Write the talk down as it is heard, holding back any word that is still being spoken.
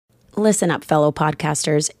Listen up, fellow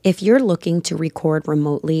podcasters. If you're looking to record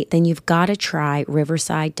remotely, then you've got to try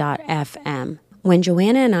Riverside.fm. When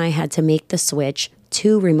Joanna and I had to make the switch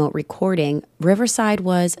to remote recording, Riverside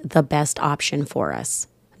was the best option for us.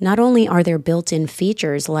 Not only are there built-in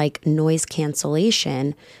features like noise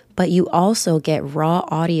cancellation, but you also get raw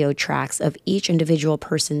audio tracks of each individual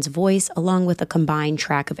person's voice along with a combined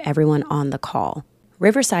track of everyone on the call.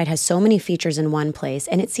 Riverside has so many features in one place,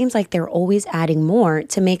 and it seems like they're always adding more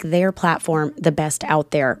to make their platform the best out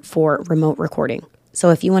there for remote recording. So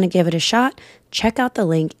if you want to give it a shot, check out the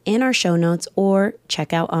link in our show notes or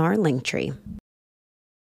check out our Linktree.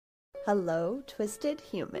 Hello, Twisted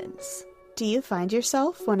Humans. Do you find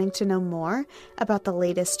yourself wanting to know more about the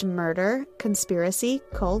latest murder, conspiracy,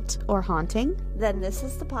 cult, or haunting? Then this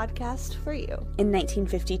is the podcast for you. In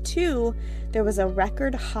 1952, there was a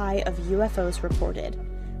record high of UFOs reported.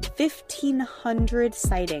 1,500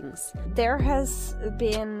 sightings. There has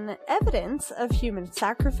been evidence of human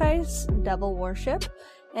sacrifice, devil worship,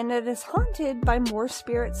 and it is haunted by more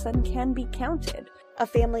spirits than can be counted. A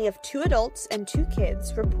family of 2 adults and 2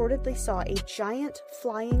 kids reportedly saw a giant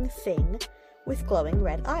flying thing with glowing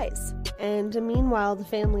red eyes. And meanwhile, the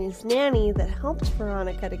family's nanny that helped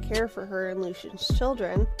Veronica to care for her and Lucian's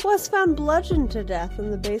children was found bludgeoned to death in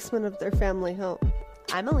the basement of their family home.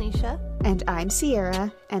 I'm Alicia. And I'm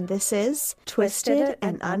Sierra, and this is Twisted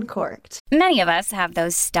and Uncorked. Many of us have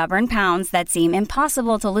those stubborn pounds that seem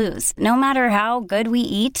impossible to lose, no matter how good we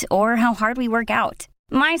eat or how hard we work out.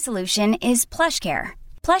 My solution is PlushCare.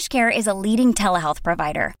 PlushCare is a leading telehealth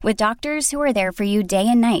provider with doctors who are there for you day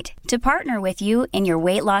and night to partner with you in your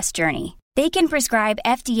weight loss journey. They can prescribe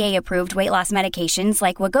FDA-approved weight loss medications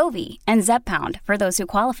like Wegovy and Zepbound for those who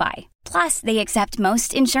qualify. Plus, they accept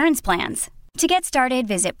most insurance plans. To get started,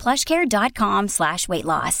 visit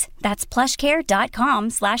plushcare.com/weightloss. That's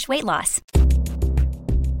plushcare.com/weightloss.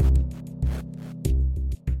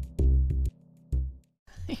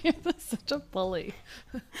 You're such a bully.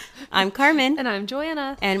 I'm Carmen. And I'm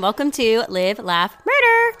Joanna. And welcome to Live, Laugh,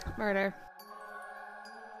 Murder. Murder.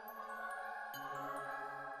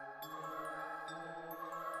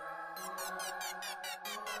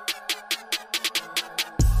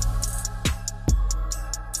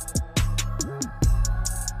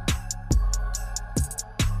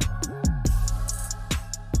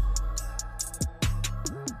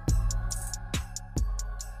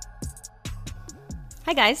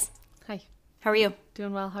 Hi, guys. Hi. How are you?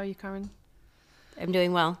 Doing well. How are you, Carmen? I'm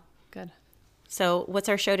doing well. Good. So, what's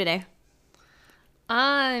our show today?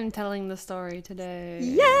 I'm telling the story today.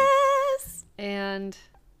 Yes! And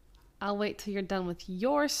I'll wait till you're done with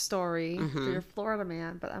your story for your Florida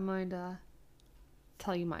man, but I'm going to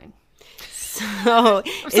tell you mine. So,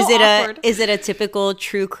 is it a typical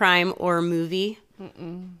true crime or movie?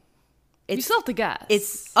 You still have to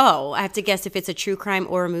guess. I have to guess if it's a true crime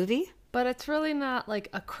or a movie? But it's really not like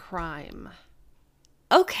a crime.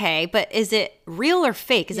 Okay, but is it real or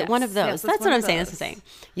fake? Is it one of those? Yes, That's what I'm saying. That's what I'm saying.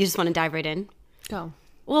 You just want to dive right in? Go.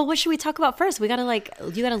 Well, what should we talk about first? You got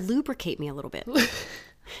to lubricate me a little bit.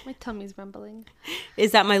 My tummy's rumbling.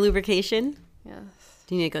 Is that my lubrication? Yes.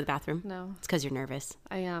 Do you need to go to the bathroom? No. It's because you're nervous.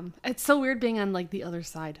 I am. It's so weird being on like the other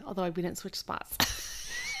side, although we didn't switch spots.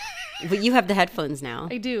 But you have the headphones now.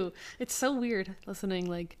 I do. It's so weird listening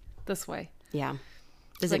like this way. Yeah.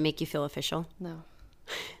 Does it make you feel official? No.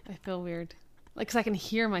 I feel weird. Like, because I can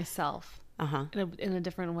hear myself in a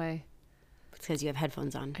different way. It's because you have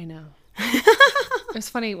headphones on. I know. It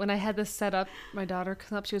was funny. When I had this set up, my daughter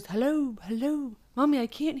came up. She goes, hello, hello. Mommy, I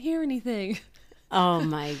can't hear anything. Oh,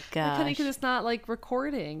 my gosh. Because it's not, like,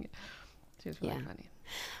 recording. She was really funny.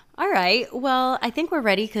 All right. Well, I think we're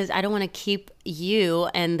ready because I don't want to keep you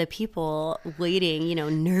and the people waiting,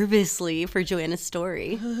 nervously for Joanna's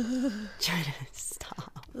story. Joanna, stop.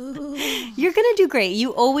 You're going to do great.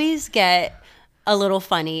 You always get a little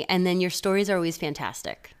funny, and then your stories are always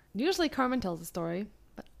fantastic. Usually Carmen tells the story,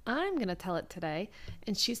 but I'm going to tell it today,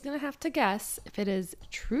 and she's going to have to guess if it is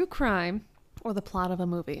true crime or the plot of a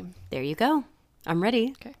movie. There you go. I'm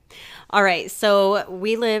ready. Okay. All right. So I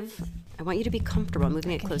want you to be comfortable. I'm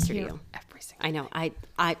moving it closer to you. Every single I know.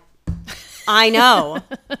 I know.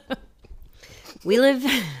 We live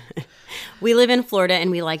in Florida, and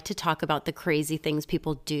we like to talk about the crazy things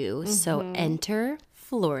people do. So enter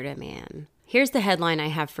Florida man. Here's the headline I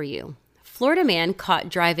have for you. Florida man caught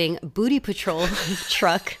driving booty patrol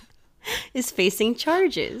truck is facing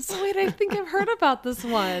charges. Wait, I think I've heard about this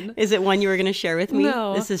one. Is it one you were going to share with me?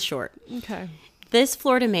 No. This is short. Okay. This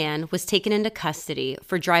Florida man was taken into custody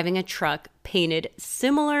for driving a truck painted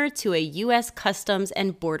similar to a U.S. Customs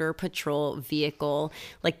and Border Patrol vehicle,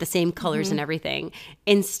 like the same colors and everything.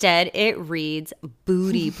 Instead, it reads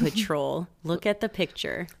Booty Patrol. Look at the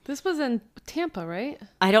picture. This was in Tampa, right?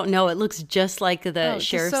 I don't know. It looks just like the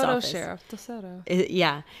sheriff's DeSoto office. Sheriff. DeSoto.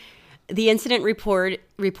 Yeah. The incident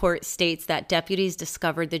report states that deputies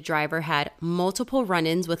discovered the driver had multiple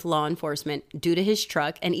run-ins with law enforcement due to his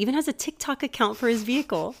truck and even has a TikTok account for his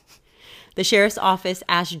vehicle. The sheriff's office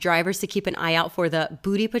asked drivers to keep an eye out for the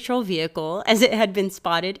Booty Patrol vehicle, as it had been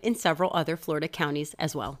spotted in several other Florida counties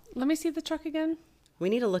as well. Let me see the truck again. We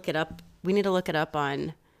need to look it up. We need to look it up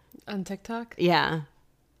on TikTok? Yeah.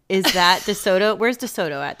 Is that DeSoto? Where's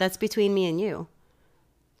DeSoto at? That's between me and you.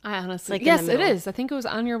 I honestly, like yes, it is. I think it was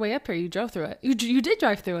on your way up here. You drove through it. You did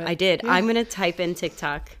drive through it. I did. Yeah. I'm going to type in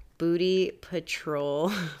TikTok, Booty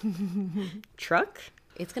Patrol truck.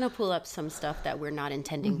 It's going to pull up some stuff that we're not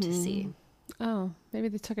intending to see. Oh, maybe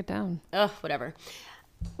they took it down. Oh, whatever.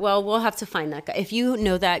 Well, we'll have to find that guy. If you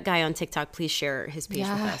know that guy on TikTok, please share his page with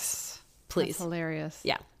us. Please. That's hilarious.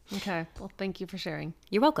 Yeah. Okay. Well, thank you for sharing.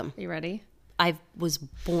 You're welcome. Are you ready? I was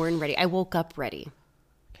born ready. I woke up ready.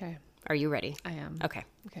 Okay. Are you ready? I am. Okay.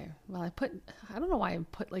 Okay. Well, I don't know why I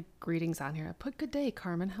put like greetings on here. I put good day,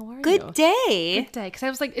 Carmen. How are you? Good day. Good day. Because I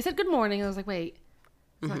was like, it said good morning. I was like, wait,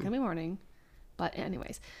 it's not going to be morning. But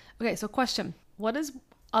anyways. Okay. So question. What is,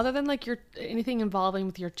 other than like anything involving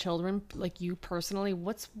with your children, like you personally,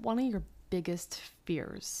 what's one of your biggest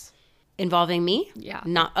fears? Involving me? Yeah.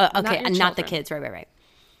 Not, okay. Not the kids. Right.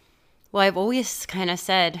 Well, I've always kind of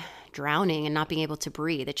said drowning and not being able to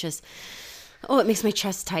breathe. It just, it makes my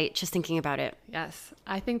chest tight just thinking about it. Yes.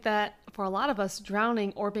 I think that for a lot of us,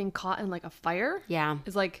 drowning or being caught in like a fire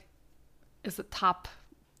is the top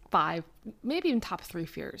 5, maybe even top 3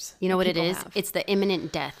 fears. You know what it is? Have. It's the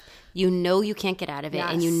imminent death. You know you can't get out of it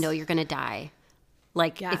and you know you're going to die.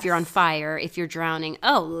 Like if you're on fire, if you're drowning.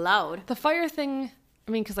 Oh, Lord. The fire thing,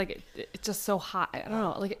 I mean, because like it's just so hot. I don't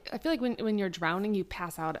know. Like I feel like when you're drowning, you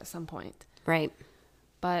pass out at some point. Right.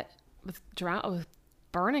 But with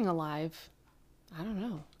burning alive, I don't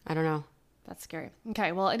know. That's scary.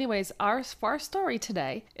 Okay. Well, anyways, for our story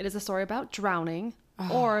today, it is a story about drowning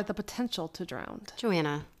or the potential to drown.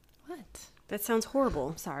 Joanna. What? That sounds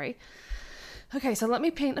horrible. Sorry. Okay. So let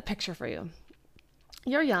me paint a picture for you.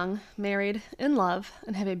 You're young, married, in love,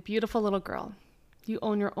 and have a beautiful little girl. You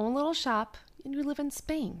own your own little shop and you live in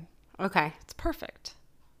Spain. Okay. It's perfect,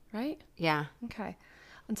 right? Yeah. Okay.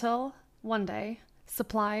 Until one day,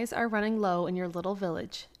 supplies are running low in your little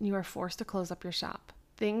village and you are forced to close up your shop.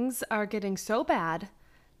 Things are getting so bad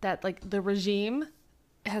that like the regime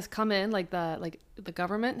has come in, like the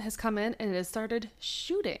government has come in and it has started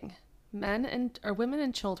shooting men or women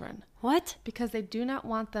and children. What? Because they do not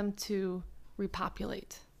want them to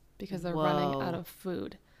repopulate because they're running out of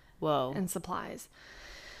food and supplies.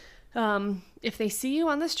 If they see you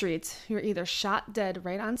on the streets, you're either shot dead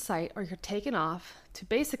right on site or you're taken off to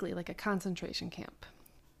basically like a concentration camp.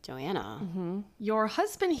 Joanna. Mm-hmm. Your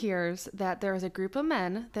husband hears that there is a group of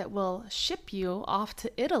men that will ship you off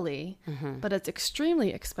to Italy, but it's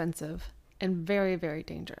extremely expensive and very, very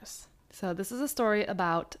dangerous. So this is a story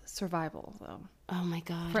about survival, though. Oh, my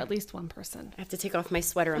God. For at least one person. I have to take off my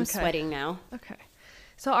sweater. I'm sweating now. Okay.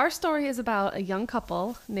 So our story is about a young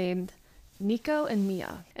couple named Nico and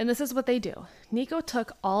Mia. And this is what they do. Nico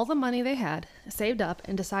took all the money they had, saved up,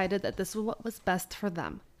 and decided that this was what was best for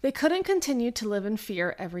them. They couldn't continue to live in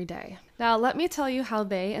fear every day. Now, let me tell you how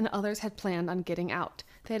they and others had planned on getting out.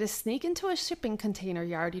 They had to sneak into a shipping container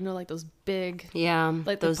yard, you know, like those big... Yeah,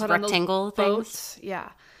 like those rectangle things. Yeah.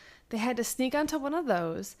 They had to sneak onto one of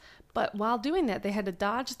those, but while doing that, they had to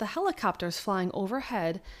dodge the helicopters flying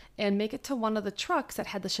overhead and make it to one of the trucks that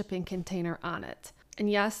had the shipping container on it. And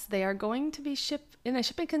yes, they are going to be shipped in a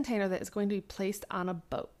shipping container that is going to be placed on a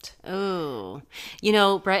boat. Oh, you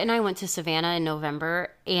know, Brett and I went to Savannah in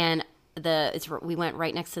November, and we went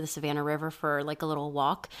right next to the Savannah River for like a little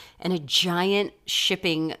walk, and a giant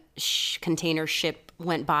shipping container ship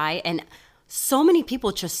went by, and so many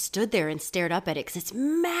people just stood there and stared up at it because it's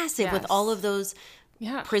massive with all of those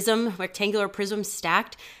rectangular prisms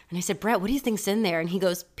stacked. And I said, Brett, what do you think's in there? And he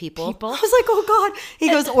goes, people. I was like, oh God. He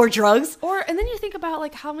goes, or drugs. And then you think about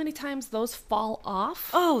like how many times those fall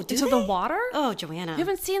off into the water. Oh, Joanna. You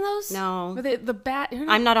haven't seen those? No. The bat.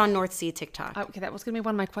 I'm not on North Sea TikTok. Okay, that was going to be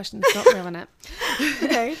one of my questions. Don't ruin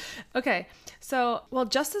it. Okay. So,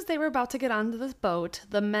 just as they were about to get onto this boat,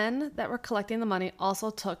 the men that were collecting the money also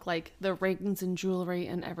took like the rings and jewelry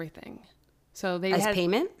and everything. So they as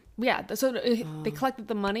payment? Yeah. So they collected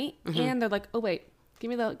the money and they're like, oh wait, Give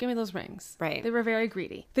me those rings. Right. They were very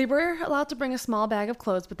greedy. They were allowed to bring a small bag of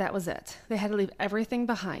clothes, but that was it. They had to leave everything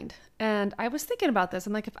behind. And I was thinking about this.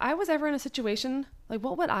 I'm like, if I was ever in a situation, like,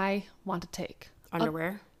 what would I want to take?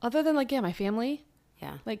 Underwear? Other than, like, my family?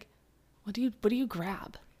 Yeah. Like, what do you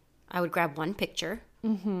grab? I would grab one picture.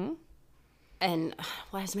 Mm-hmm. And,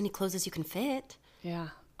 well, as many clothes as you can fit. Yeah.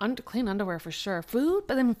 Clean underwear for sure. Food?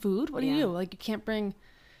 But then food? What do you do? Like, you can't bring...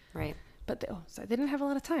 Right. But they didn't have a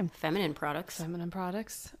lot of time. Feminine products.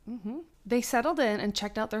 Mm-hmm. They settled in and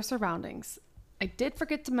checked out their surroundings. I did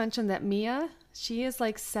forget to mention that Mia, she is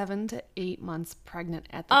like 7 to 8 months pregnant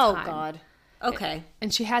at the time. Oh, God. Okay.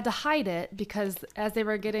 And she had to hide it because as they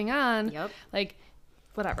were getting on, Yep. like,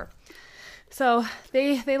 whatever. So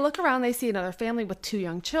they look around, they see another family with 2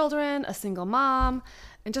 young children, a single mom,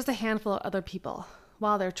 and just a handful of other people.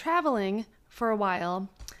 While they're traveling for a while,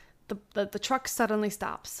 the truck suddenly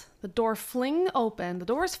stops. The doors fling open,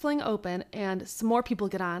 and some more people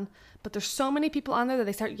get on. But there's so many people on there that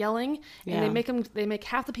they start yelling, and they make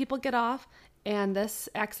half the people get off, and this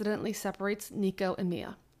accidentally separates Nico and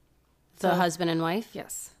Mia. The husband and wife?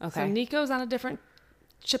 Yes. Okay. So Nico's on a different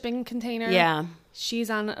shipping container. Yeah. She's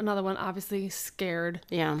on another one, obviously scared,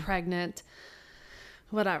 pregnant,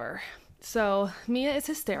 whatever. So Mia is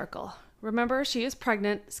hysterical. Remember, she is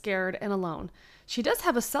pregnant, scared, and alone. She does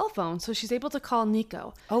have a cell phone, so she's able to call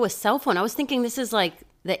Nico. Oh, a cell phone. I was thinking this is like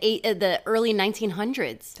the early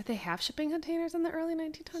 1900s. Did they have shipping containers in the early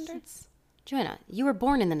 1900s? Joanna, you were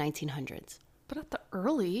born in the 1900s. But at the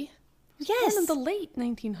early? Yes. Born in the late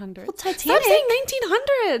 1900s. Well, Titanic. Stop saying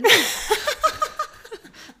 1900s.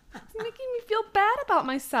 It's making me feel bad about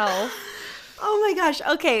myself. Oh my gosh.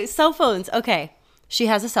 Okay, cell phones. Okay. She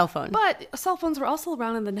has a cell phone. But cell phones were also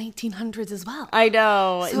around in the 1900s as well. I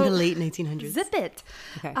know. So, in the late 1900s. Zip it.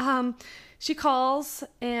 Okay. She calls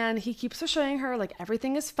and he keeps showing her like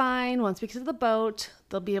everything is fine. Once we get to the boat,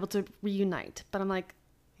 they'll be able to reunite. But I'm like,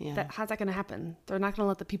 how's that going to happen? They're not going to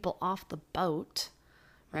let the people off the boat,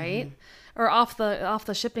 right? Mm-hmm. Or off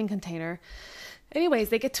the shipping container. Anyways,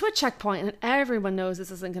 they get to a checkpoint and everyone knows this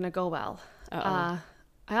isn't going to go well. I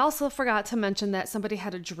also forgot to mention that somebody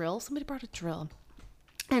had a drill. Somebody brought a drill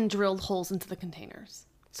and drilled holes into the containers.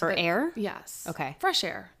 For air? Yes. Okay. Fresh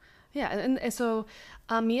air. Yeah. And so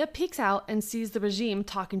Mia peeks out and sees the regime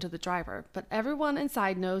talking to the driver, but everyone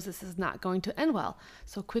inside knows this is not going to end well.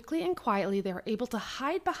 So quickly and quietly, they were able to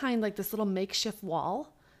hide behind like this little makeshift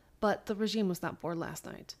wall, but the regime was not bored last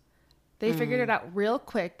night. They figured it out real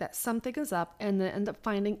quick that something is up, and they end up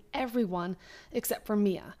finding everyone except for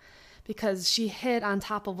Mia, because she hid on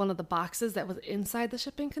top of one of the boxes that was inside the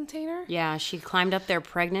shipping container. Yeah, she climbed up there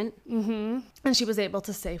pregnant. Mm-hmm. And she was able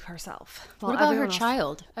to save herself. What about her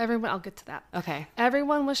child? I'll get to that. Okay.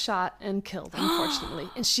 Everyone was shot and killed, unfortunately.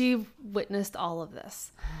 And she witnessed all of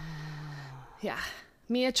this. Yeah.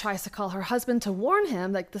 Mia tries to call her husband to warn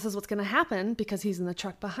him, like, this is what's going to happen, because he's in the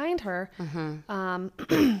truck behind her.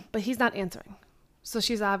 Mm-hmm. But he's not answering. So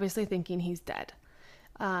she's obviously thinking he's dead.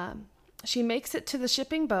 She makes it to the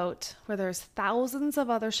shipping boat where there's thousands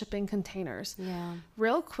of other shipping containers. Yeah.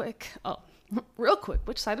 Real quick,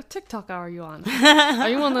 which side of TikTok are you on? Are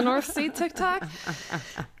you on the North Sea TikTok?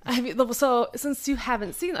 I mean, so since you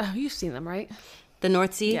haven't seen them, you've seen them, right? The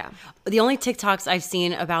North Sea? Yeah. The only TikToks I've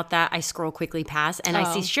seen about that, I scroll quickly past, and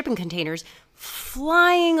I see shipping containers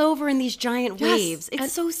flying over in these giant waves.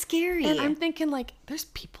 It's so scary. And I'm thinking, like, there's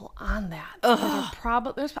people on that.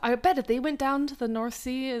 I bet if they went down to the North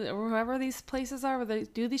Sea or wherever these places are where they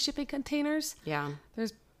do these shipping containers,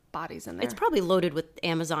 there's bodies in there. It's probably loaded with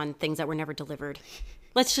Amazon things that were never delivered.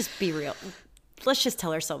 Let's just be real. Let's just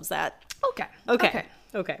tell ourselves that.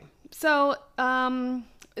 Okay. So,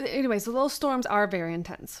 anyway, so those storms are very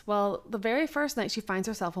intense. Well, the very first night she finds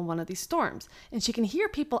herself in one of these storms, and she can hear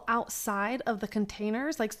people outside of the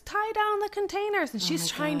containers, like, tie down the containers. And she's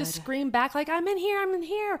trying to scream back, like, I'm in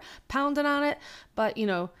here, pounding on it. But,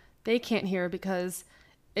 they can't hear because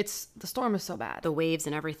the storm is so bad. The waves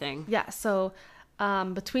and everything. Yeah. So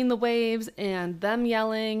between the waves and them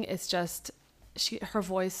yelling, it's just, her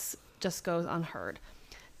voice just goes unheard.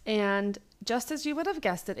 And just as you would have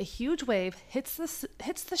guessed it, a huge wave hits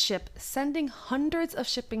the ship, sending hundreds of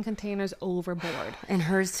shipping containers overboard. And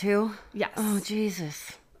hers too? Yes. Oh,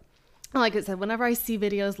 Jesus. Like I said, whenever I see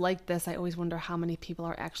videos like this, I always wonder how many people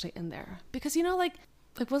are actually in there. Because, like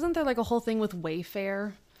wasn't there like a whole thing with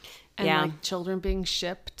Wayfair and like children being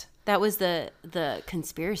shipped? That was the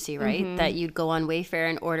conspiracy, right? Mm-hmm. That you'd go on Wayfair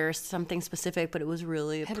and order something specific, but it was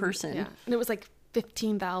really a person. Yeah. And it was like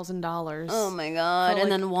 $15,000. Oh my God.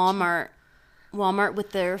 And then Walmart Walmart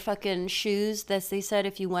with their fucking shoes. As they said,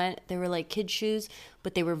 if you went, they were like kid shoes,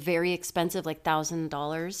 but they were very expensive, like $1,000.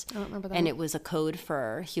 I don't remember that. And it was a code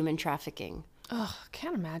for human trafficking. Oh,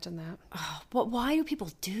 can't imagine that. Oh, but why do people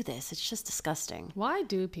do this? It's just disgusting. Why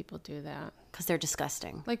do people do that? Because they're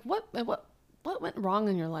disgusting. Like, what went wrong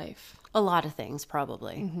in your life? A lot of things,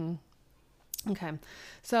 probably. Mm-hmm. Okay.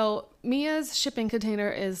 So Mia's shipping container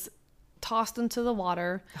is tossed into the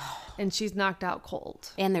water and she's knocked out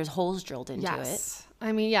cold. And there's holes drilled into it.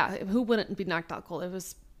 I mean, yeah, who wouldn't be knocked out cold? It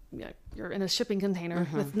was, you're in a shipping container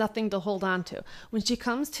with nothing to hold on to. When she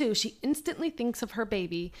comes to, she instantly thinks of her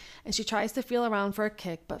baby and she tries to feel around for a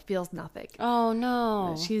kick, but feels nothing. Oh,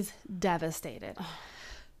 no. She's devastated.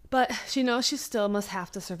 But she knows she still must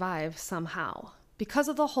have to survive somehow. Because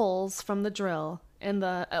of the holes from the drill and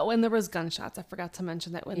and there was gunshots. I forgot to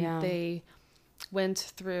mention that when they went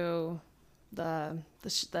through the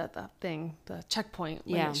checkpoint,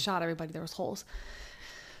 when they shot everybody, there was holes.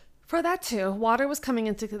 For that too, water was coming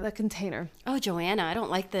into the container. Oh, Joanna, I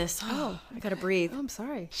don't like this. Oh, I gotta breathe. Oh, I'm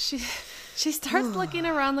sorry. She starts looking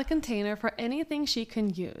around the container for anything she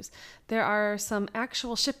can use. There are some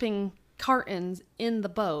actual shipping cartons in the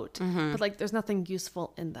boat, but like there's nothing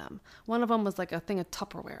useful in them. One of them was like a thing of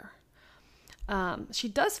Tupperware. She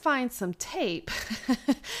does find some tape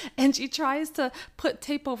and she tries to put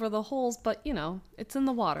tape over the holes, but it's in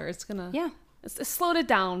the water. It's gonna it's slowed it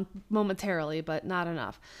down momentarily, but not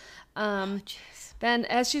enough. Then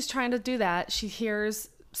as she's trying to do that, she hears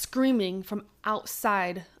screaming from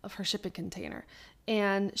outside of her shipping container.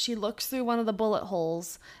 And she looks through one of the bullet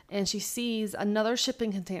holes and she sees another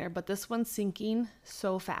shipping container, but this one's sinking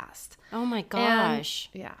so fast. Oh my gosh.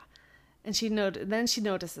 And she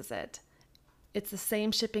notices it. It's the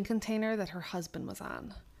same shipping container that her husband was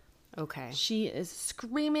on. Okay. She is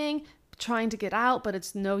screaming, trying to get out, but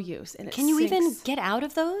it's no use. And Can you even get out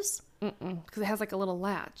of those? Because it has like a little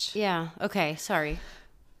latch. Yeah. Okay. Sorry.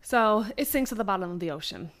 So it sinks to the bottom of the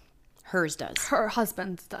ocean. Hers does. Her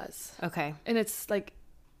husband's does. Okay. And it's like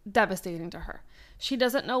devastating to her. She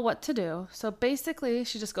doesn't know what to do. So basically,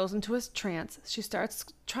 she just goes into his trance. She starts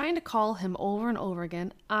trying to call him over and over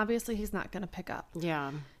again. Obviously, he's not going to pick up.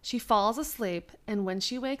 Yeah. She falls asleep. And when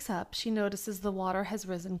she wakes up, she notices the water has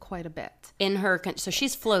risen quite a bit. In her, so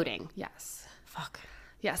she's floating. Yes. Fuck.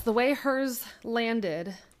 Yes. The way hers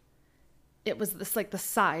landed, it was this like the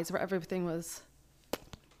sides where everything was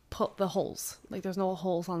put the holes. Like there's no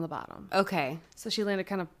holes on the bottom. Okay. So she landed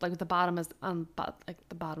kind of like the bottom is on like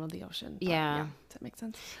the bottom of the ocean. But, yeah. Does that make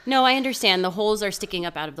sense? No, I understand. The holes are sticking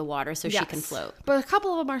up out of the water so she can float. But a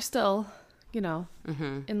couple of them are still, in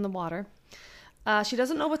the water. She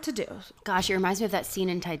doesn't know what to do. Gosh, it reminds me of that scene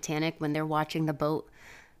in Titanic when they're watching the boat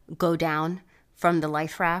go down from the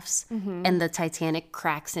life rafts and the Titanic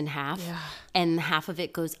cracks in half and half of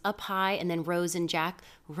it goes up high and then Rose and Jack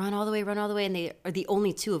run all the way and they are the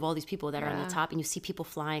only two of all these people that are on the top and you see people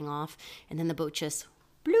flying off and then the boat just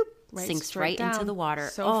bloop sinks right into the water.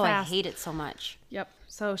 So fast. I hate it so much. Yep.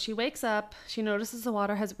 So she wakes up, she notices the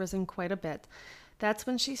water has risen quite a bit. That's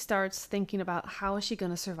when she starts thinking about how is she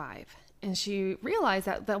going to survive. And she realized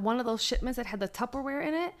that one of those shipments that had the Tupperware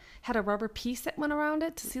in it had a rubber piece that went around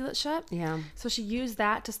it to seal it shut. Yeah. So she used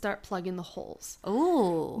that to start plugging the holes.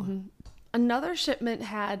 Oh. Another shipment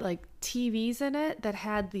had like TVs in it that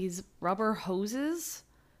had these rubber hoses.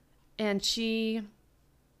 And she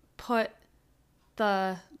put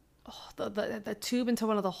the tube into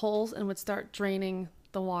one of the holes and would start draining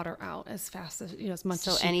the water out as fast as as much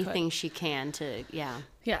as she anything could. she can to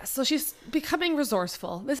Yeah, so she's becoming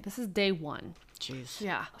resourceful. This is day one. Jeez.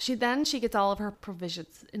 Yeah. She gets all of her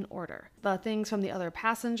provisions in order. The things from the other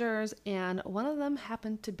passengers, and one of them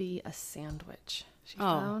happened to be a sandwich. She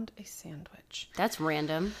found a sandwich. That's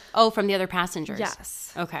random. Oh, from the other passengers.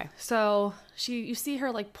 Yes. Okay. So you see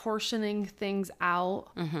her like portioning things out.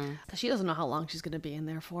 She doesn't know how long she's going to be in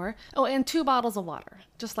there for. Oh, and 2 bottles of water,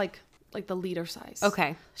 just like the liter size.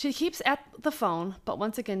 Okay. She keeps at the phone, but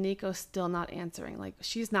once again, Nico's still not answering. Like,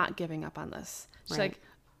 she's not giving up on this. She's like,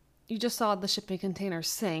 you just saw the shipping container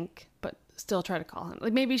sink, but still try to call him.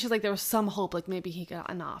 Like, maybe she's like, there was some hope, like maybe he got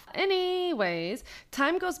off. Anyways,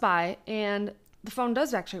 time goes by and the phone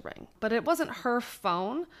does actually ring, but it wasn't her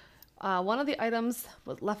phone. One of the items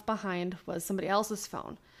left behind was somebody else's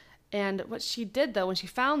phone. And what she did, though, when she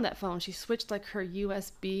found that phone, she switched like her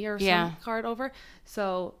USB or some card over.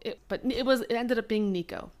 So, it ended up being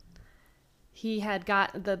Nico. He had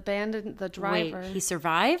got the driver. Wait, he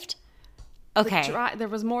survived? Okay. There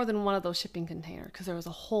was more than one of those shipping containers because there was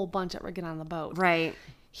a whole bunch that were getting on the boat. Right.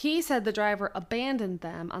 He said the driver abandoned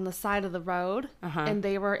them on the side of the road and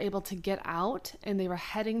they were able to get out and they were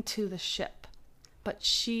heading to the ship. but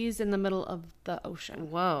she's in the middle of the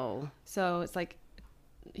ocean. Whoa. So it's like,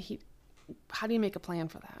 how do you make a plan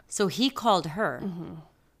for that? So he called her,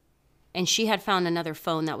 and she had found another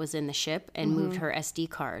phone that was in the ship and moved her SD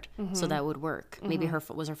card so that would work. Maybe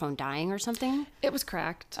was her phone dying or something? It was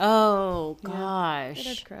cracked. Oh, It gosh.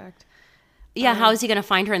 had cracked. Yeah, how is he going to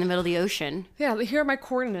find her in the middle of the ocean? Yeah, here are my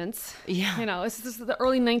coordinates. Yeah. You know, this is the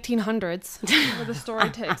early 1900s where the story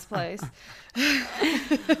takes place.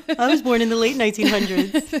 I was born in the late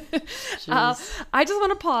 1900s. I just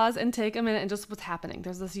want to pause and take a minute and just what's happening.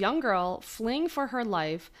 There's this young girl fleeing for her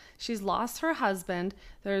life. She's lost her husband.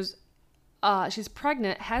 She's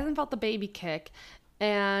pregnant, hasn't felt the baby kick,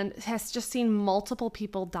 and has just seen multiple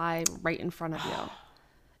people die right in front of you.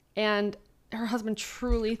 And her husband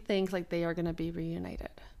truly thinks like they are going to be reunited.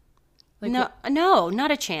 Like, No,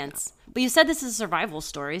 not a chance. But you said this is a survival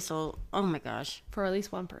story, so oh my gosh. for at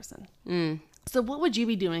least one person. So what would you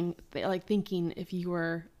be doing, like thinking if you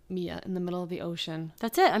were Mia in the middle of the ocean?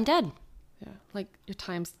 That's it. I'm dead. Yeah, like your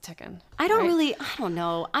time's ticking. I don't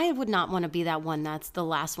know. I would not want to be that one that's the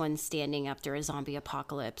last one standing after a zombie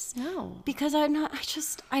apocalypse. No. Because I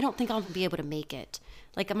don't think I'll be able to make it.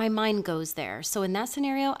 Like my mind goes there. So in that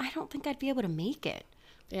scenario, I don't think I'd be able to make it.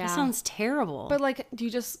 Yeah. That sounds terrible. But like, do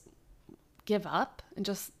you just give up and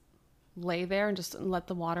just lay there and just let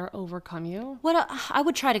the water overcome you? What I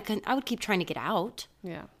would keep trying to get out.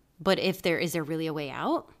 Yeah. But is there really a way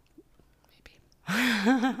out?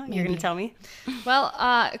 Maybe. You're going to tell me? Well,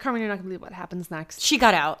 Carmen, you're not going to believe what happens next. She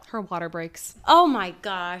got out. Her water breaks Oh my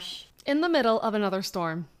gosh. in the middle of another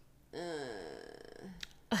storm.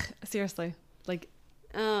 Seriously. Like,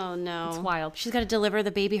 Oh no. it's wild. She's got to deliver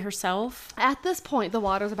the baby herself. At this point, the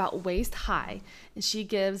water's about waist high, and she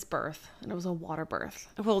gives birth, and it was a water birth.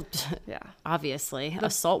 Well, Yeah. obviously, a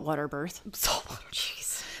saltwater birth. Saltwater.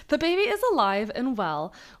 Jeez. The baby is alive and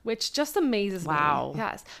well, which just amazes Wow. me.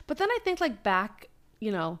 Yes. But then I think like back,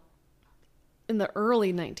 you know, in the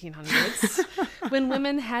early 1900s, when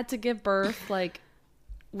women had to give birth like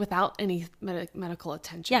without any medical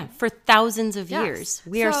attention. Yeah, for thousands of Yes. years.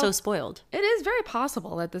 We are so spoiled. It is very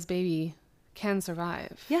possible that this baby can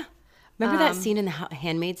survive. Yeah. Remember that scene in The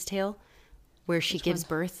Handmaid's Tale where she gives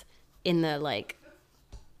birth in the like...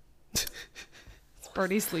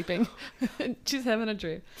 Birdie's sleeping. She's having a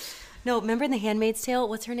dream. No, remember in The Handmaid's Tale?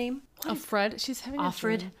 What's her name? Fred, she's having a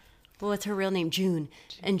Offred. dream. Well, what's her real name? June.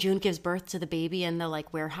 And June gives birth to the baby in the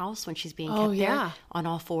like warehouse when she's being kept Oh, yeah. there on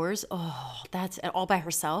all fours. Oh, that's all by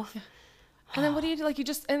herself. And then what do you do? Like you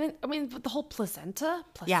just, and then, I mean, the whole placenta,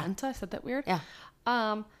 Yeah. I said that weird. Yeah.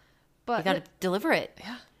 But You got to deliver it.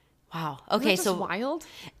 yeah. Wow. Isn't Okay, that so just wild.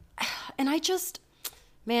 and I just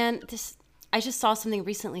saw something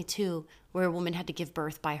recently too where a woman had to give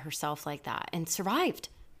birth by herself like that and survived.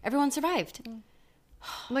 Everyone survived.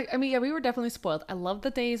 Like, I mean, yeah, we were definitely spoiled. I loved the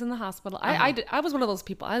days in the hospital. I was one of those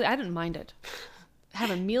people. I didn't mind it.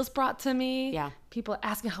 Having meals brought to me. Yeah. People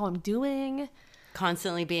asking how I'm doing.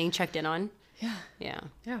 Constantly being checked in on. Yeah. Yeah.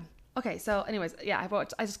 Yeah. Okay. So anyways, yeah,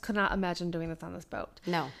 I just could not imagine doing this on this boat.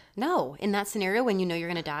 No. In that scenario when you know you're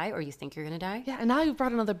going to die or you think you're going to die. Yeah. And now you've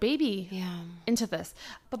brought another baby Yeah. into this.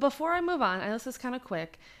 But before I move on, this is kind of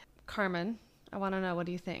quick. Carmen, I want to know, what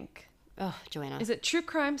do you think? Oh, Joanna. Is it true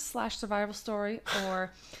crime / survival story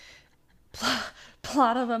or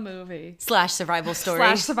plot of a movie? / survival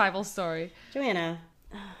story. / survival story. Joanna,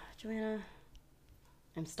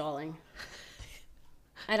 I'm stalling.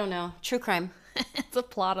 I don't know. True crime. It's a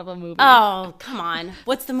plot of a movie. Oh, come on.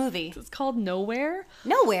 What's the movie? It's called Nowhere,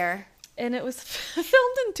 Nowhere. and it was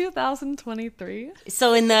filmed in 2023.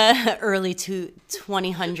 So in the early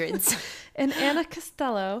 2000s. And Anna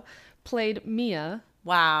Costello played Mia,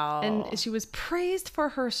 Wow. and she was praised for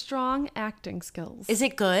her strong acting skills. Is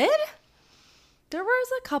it good? There was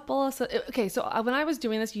a couple of... Okay, so when I was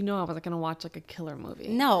doing this, I wasn't going to watch like a killer movie.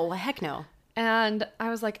 No, heck no. And I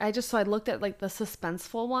was like, I looked at like the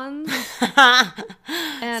suspenseful ones.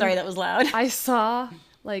 And Sorry, that was loud. I saw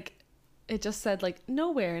like, it just said like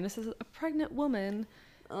Nowhere. And it says a pregnant woman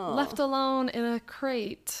left alone in a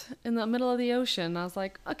crate in the middle of the ocean. I was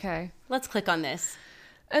like, okay. Let's click on this.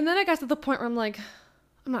 And then I got to the point where I'm like,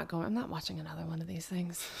 I'm not watching another one of these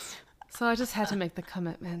things. So I just had to make the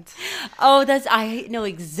commitment. Oh, I know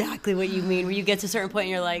exactly what you mean. Where you get to a certain point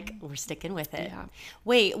and you're like, we're sticking with it. Yeah.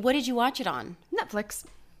 Wait, what did you watch it on? Netflix.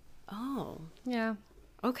 Oh, Yeah.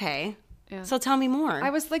 okay. Yeah. So tell me more. I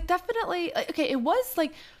was like, definitely, okay, it was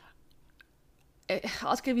like,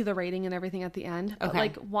 I'll just give you the rating and everything at the end. But Okay.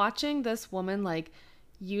 like watching this woman like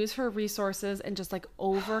use her resources and just like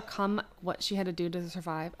overcome what she had to do to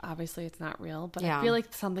survive. Obviously it's not real, but I feel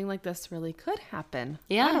like something like this really could happen.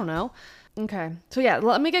 Yeah. I don't know. Okay. So yeah,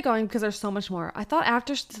 let me get going because there's so much more. I thought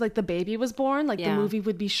after like the baby was born, like the movie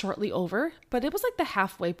would be shortly over, but it was like the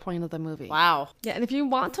halfway point of the movie. Wow. Yeah. And if you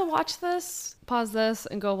want to watch this, pause this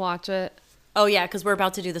and go watch it. Oh, yeah, because we're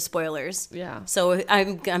about to do the spoilers. Yeah. So,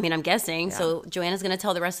 I'm guessing. Yeah. So, Joanna's going to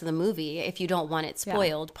tell the rest of the movie. If you don't want it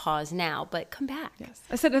spoiled, pause now, but come back. Yes.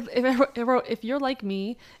 I said if you're like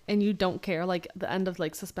me and you don't care, like the end of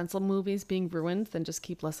like suspenseful movies being ruined, then just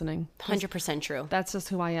keep listening. 100% true. That's just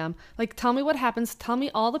who I am. Like, tell me what happens. Tell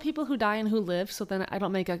me all the people who die and who live, so then I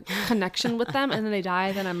don't make a connection with them, and then they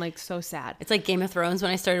die, then I'm like so sad. It's like Game of Thrones.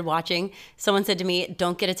 When I started watching, someone said to me,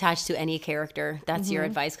 don't get attached to any character. That's your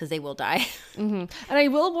advice, because they will die. And I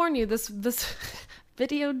will warn you, this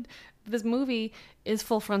movie is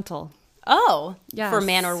full frontal. Oh, yes. For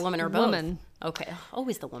man or woman or both? Woman. Okay,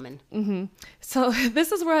 always the woman. Mm-hmm. So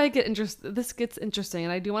this is where this gets interesting,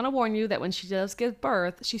 and I do want to warn you that when she does give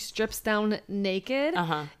birth, she strips down naked,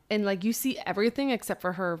 and like you see everything except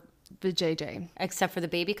for her vajayjay. Except for the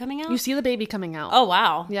baby coming out? You see the baby coming out. Oh,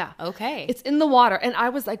 wow. Yeah. Okay. It's in the water, and I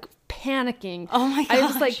was like panicking. Oh my gosh. I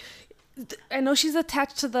was like, I know she's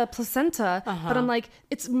attached to the placenta, but I'm like,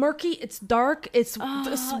 it's murky, it's dark, it's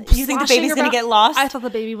you think the baby's gonna get lost? I thought the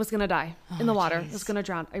baby was gonna die in the water. It was gonna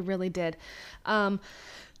drown. I really did. Well,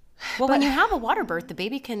 when you have a water birth, the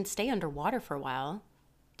baby can stay underwater for a while.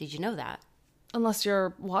 Did you know that? Unless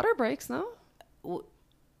your water breaks, no?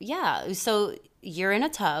 Yeah. So you're in a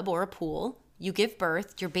tub or a pool. You give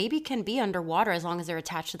birth. Your baby can be underwater as long as they're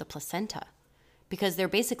attached to the placenta, because they're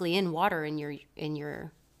basically in water in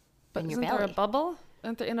your But isn't belly. there a bubble?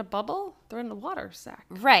 Aren't they in a bubble? They're in a water sac.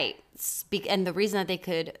 Right. And the reason that they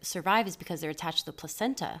could survive is because they're attached to the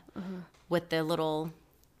placenta with the little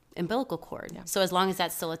umbilical cord. Yeah. So as long as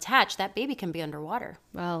that's still attached, that baby can be underwater.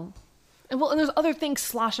 Well, and there's other things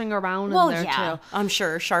sloshing around in there too. I'm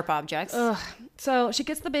sure. Sharp objects. So she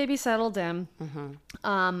gets the baby settled in.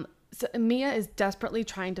 So Mia is desperately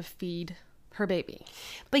trying to feed her baby.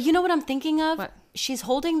 But you know what I'm thinking of? What? She's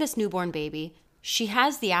holding this newborn baby. She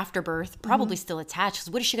has the afterbirth probably still attached. 'Cause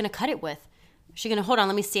what is she going to cut it with? She's going to, hold on,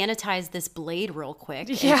 let me sanitize this blade real quick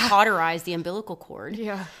and cauterize the umbilical cord.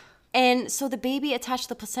 Yeah. And so the baby attached to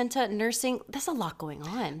the placenta, nursing, there's a lot going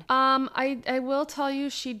on. I will tell you,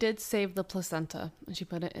 she did save the placenta and she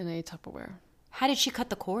put it in a Tupperware. How did she cut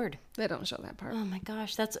the cord? They don't show that part. Oh my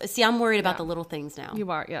gosh, see, I'm worried about the little things now. You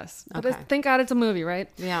are, yes. But Okay. thank God it's a movie, right?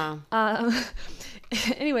 Yeah.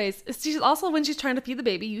 Anyways, she's also, when she's trying to feed the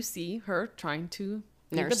baby, you see her trying to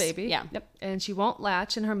feed Nurse, the baby. yeah. Yep. And she won't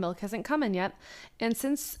latch and her milk hasn't come in yet. And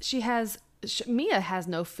since Mia has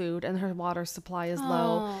no food and her water supply is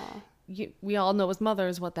low, we all know as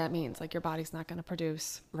mothers what that means. Like, your body's not going to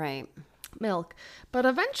produce Right. milk. But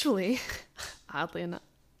eventually, oddly enough,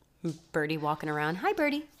 Birdie walking around. Hi,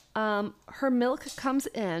 Birdie. her milk comes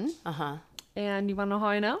in. And you want to know how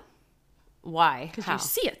I know? Why? Because How? you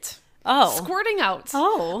see it. Oh. Squirting out.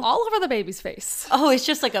 Oh. All over the baby's face. Oh, it's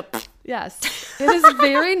just like a... Yes. It is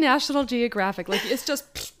very National Geographic. Like, it's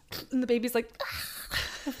just... And the baby's like...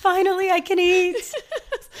 Finally, I can eat.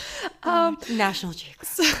 National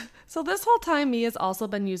Geographic. So this whole time, Mia's also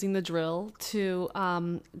been using the drill to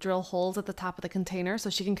drill holes at the top of the container so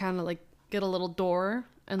she can kind of like get a little door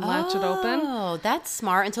and latch it open. Oh, that's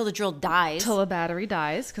smart, until the drill dies. Till the battery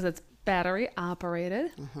dies, because it's battery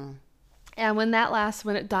operated. And when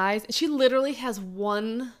it dies, she literally has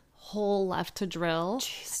one hole left to drill.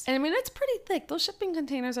 Jeez. And I mean, it's pretty thick. Those shipping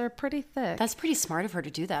containers are pretty thick. That's pretty smart of her to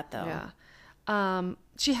do that, though. Yeah.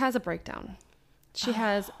 She has a breakdown. She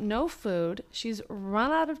has no food. She's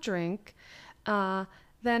run out of drink. Then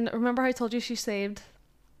remember I told you she saved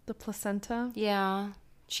the placenta? Yeah.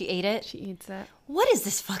 She ate it? She eats it. What is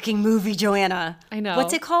this fucking movie, Joanna? I know.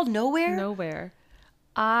 What's it called? Nowhere? Nowhere.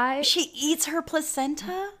 She eats her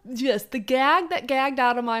placenta? Yes, the gag that gagged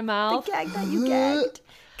out of my mouth. The gag that you gagged.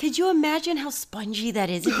 Could you imagine how spongy that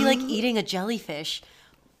is? It'd be like eating a jellyfish.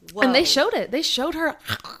 Whoa. And they showed it. They showed her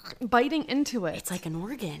biting into it. It's like an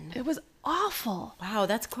organ. It was awful. Wow,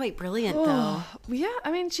 that's quite brilliant, though. Yeah,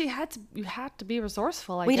 I mean, you had to be resourcurse,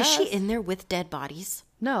 I guess. Wait, is she in there with dead bodies?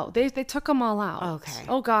 No, they took them all out. Okay.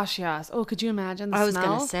 Oh gosh, yes. Oh, could you imagine the smell? I was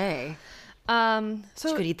gonna say. So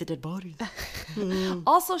she could eat the dead bodies.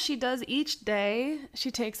 Also, she does each day. She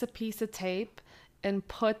takes a piece of tape and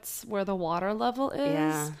puts where the water level is.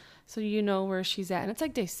 Yeah. So you know where she's at. And it's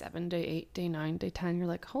like day 7, day 8, day 9, day 10. You're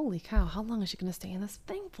like, holy cow, how long is she going to stay in this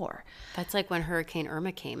thing for? That's like when Hurricane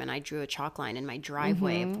Irma came and I drew a chalk line in my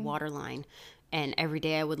driveway of the water line. And every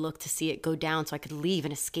day I would look to see it go down so I could leave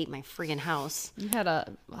and escape my friggin' house. You had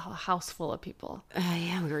a house full of people.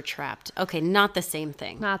 Yeah, we were trapped. Okay, not the same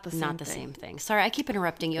thing. Not the same thing. Sorry, I keep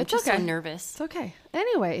interrupting you. I'm It's just okay. so nervous. It's okay.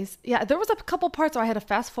 Anyways, yeah, there was a couple parts where I had to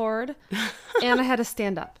fast forward and I had to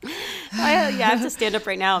stand up. I have to stand up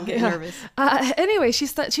right now. I'm getting nervous. Anyway, she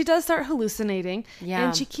does start hallucinating. Yeah.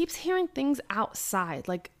 And she keeps hearing things outside,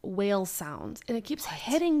 like whale sounds. And it keeps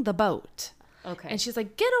hitting the boat. Okay. And she's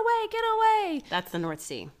like, get away, get away. That's the North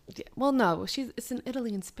Sea. Yeah, well, no, it's in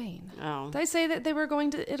Italy and Spain. Oh. Did I say that they were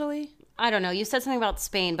going to Italy? I don't know. You said something about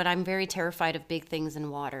Spain, but I'm very terrified of big things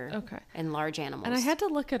in water. Okay. And large animals. And I had to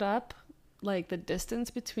look it up, like the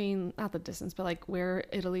distance between, not the distance, but like where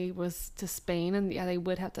Italy was to Spain. And yeah,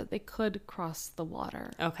 they could cross the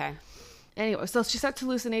water. Okay. Anyway, so she starts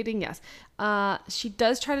hallucinating, yes. She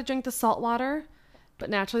does try to drink the salt water,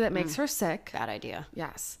 but naturally that makes her sick. Bad idea.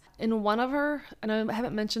 Yes. In one of her, and I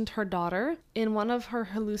haven't mentioned her daughter, in one of her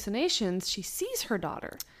hallucinations, she sees her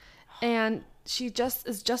daughter. And she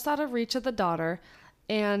is just out of reach of the daughter.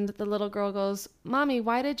 And the little girl goes, Mommy,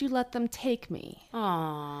 why did you let them take me?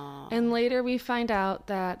 Aww. And later we find out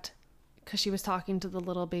that, because she was talking to the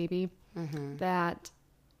little baby, that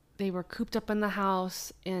they were cooped up in the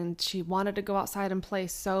house and she wanted to go outside and play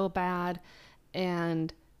so bad.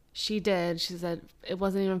 And she did. She said it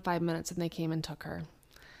wasn't even 5 minutes and they came and took her.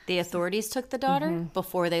 The authorities took the daughter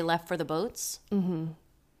before they left for the boats? Mm-hmm.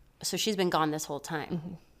 So she's been gone this whole time.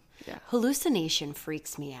 Mm-hmm. Yeah. Hallucination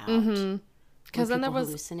freaks me out. Because then there was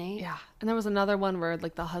hallucinate. Yeah. And there was another one where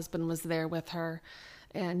like the husband was there with her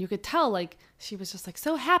and you could tell like she was just like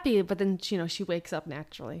so happy, but then she wakes up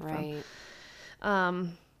naturally. Right. Let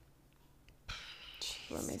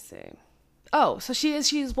me see. Oh, so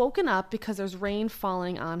she's woken up because there's rain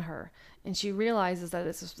falling on her. And she realizes that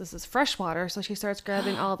this is fresh water, so she starts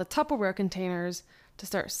grabbing all the Tupperware containers to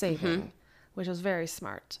start saving, which was very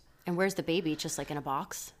smart. And where's the baby? Just like in a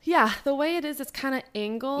box? Yeah, the way it is, it's kind of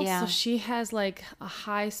angled. Yeah. So she has like a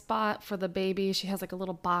high spot for the baby. She has like a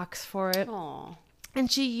little box for it. Aw. And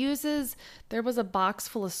there was a box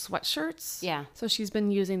full of sweatshirts. Yeah. So she's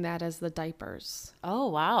been using that as the diapers. Oh,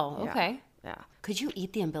 wow. Yeah. Okay. Yeah. Could you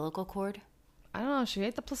eat the umbilical cord? I don't know. She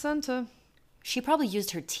ate the placenta. She probably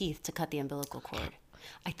used her teeth to cut the umbilical cord.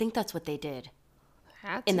 I think that's what they did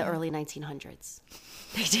Had in to. the early 1900s.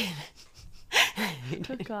 They did.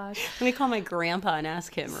 Oh, God. Let me call my grandpa and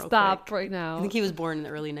ask him real quick. Stop right now. I think he was born in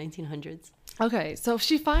the early 1900s. Okay, so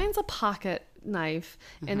she finds a pocket knife,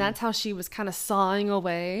 and that's how she was kind of sawing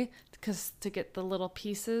away to get the little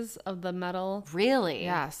pieces of the metal. Really?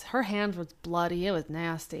 Yes, her hand was bloody. It was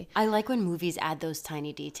nasty. I like when movies add those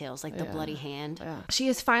tiny details, like the bloody hand. Yeah. She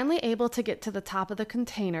is finally able to get to the top of the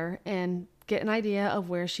container and get an idea of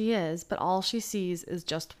where she is, but all she sees is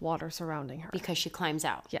just water surrounding her. Because she climbs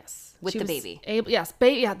out. Yes. With She the was baby. Yes,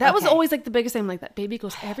 baby. Yeah, that was Okay. always like the biggest thing. Like that baby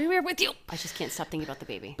goes everywhere with you. I just can't stop thinking about the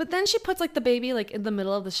baby. But then she puts like the baby like in the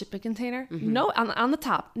middle of the shipping container, no, on the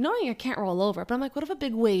top, knowing it can't roll over. But I'm like, what if a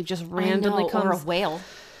big wave just randomly comes, or a whale.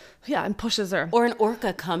 yeah, and pushes her? Or an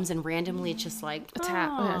orca comes and randomly just like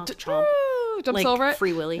chomp. Jumps Like over it.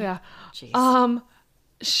 Free Willy. Yeah. Jeez.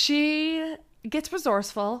 She gets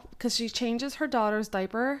resourceful because she changes her daughter's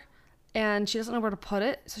diaper, and she doesn't know where to put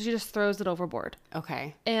it, so she just throws it overboard.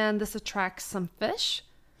 Okay. And this attracts some fish.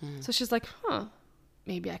 So she's like,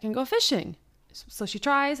 maybe I can go fishing. So she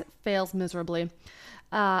tries, fails miserably.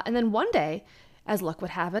 And then one day, as luck would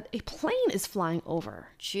have it, a plane is flying over.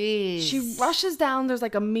 Jeez. She rushes down. There's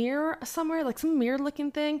like a mirror somewhere, like some mirror looking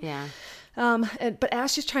thing. Yeah. But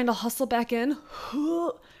as she's trying to hustle back in,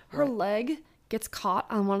 her leg gets caught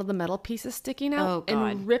on one of the metal pieces sticking out Oh,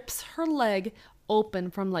 God. and rips her leg open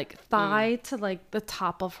from like thigh to like the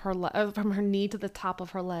top of her from her knee to the top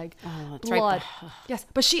of her leg. Oh, it's blood. right Yes,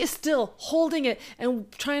 but she is still holding it and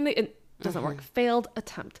trying to. It doesn't work. Failed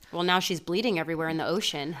attempt. Well, now she's bleeding everywhere in the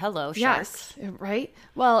ocean. Hello, sharks. Yes, right.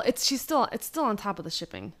 Well, it's still on top of the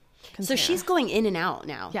shipping container. So she's going in and out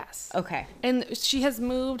now. Yes. Okay. And she has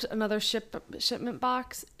moved another shipment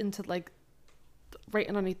box into like right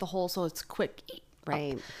underneath the hole, so it's quick.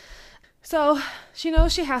 Right. So she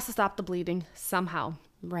knows she has to stop the bleeding somehow.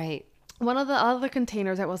 Right. One of the other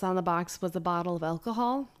containers that was on the box was a bottle of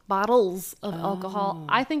alcohol. Bottles of alcohol.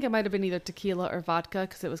 I think it might have been either tequila or vodka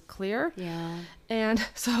because it was clear. Yeah. And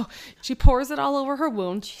so she pours it all over her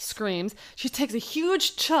wound. She screams. She takes a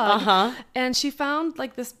huge chug. And she found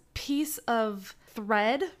like this piece of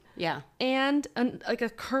thread. Yeah. And like a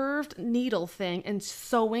curved needle thing and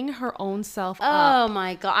sewing her own self up. Oh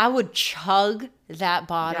my God. I would chug that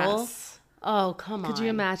bottle. Yes. Oh, come on. Could you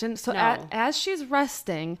imagine? So No. as she's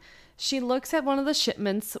resting, She looks at one of the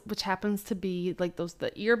shipments, which happens to be like the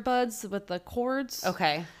earbuds with the cords.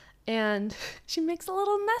 Okay. And she makes a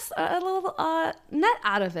little net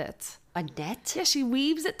out of it. A net? Yeah, she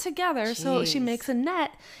weaves it together. So she makes a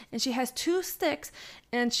net, and she has 2 sticks,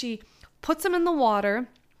 and she puts them in the water.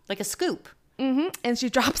 Like a scoop. And she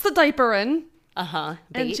drops the diaper in. Uh-huh.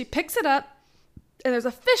 And she picks it up, and there's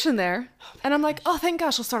a fish in there. And I'm like, oh, thank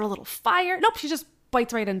gosh, she'll start a little fire. Nope, she just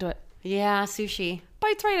bites right into it. Yeah, sushi.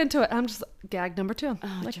 Bites right into it. I'm just, gag number 2.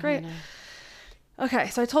 Oh, like, Joanna. great. Okay,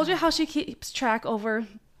 so I told you how she keeps track over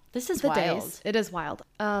This is the wild. days. It is wild.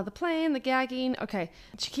 The plane, the gagging. Okay.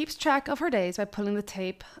 She keeps track of her days by putting the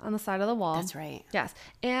tape on the side of the wall. That's right. Yes.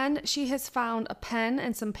 And she has found a pen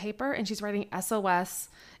and some paper, and she's writing SOS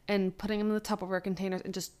and putting them in the Tupperware containers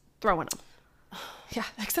and just throwing them. Yeah.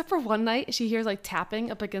 Except for one night, she hears like tapping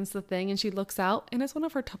up against the thing, and she looks out, and it's one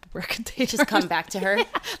of her Tupperware containers. Just come back to her. Yeah.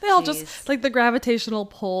 They all just, like the gravitational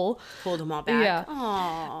pull. Pulled them all back. Yeah.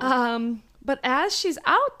 Aww. But as she's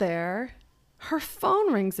out there, her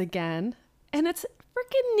phone rings again, and it's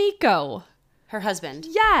freaking Nico. Her husband.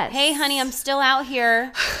 Yes. Hey, honey, I'm still out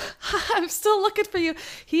here. I'm still looking for you.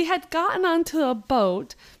 He had gotten onto a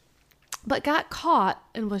boat, but got caught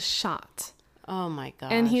and was shot. Oh, my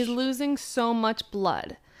gosh. And he's losing so much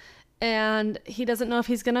blood. And he doesn't know if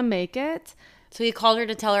he's going to make it. So he called her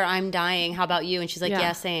to tell her, I'm dying. How about you? And she's like,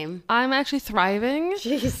 yeah same. I'm actually thriving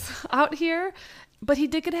Jeez. out here. But he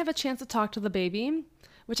did get to have a chance to talk to the baby,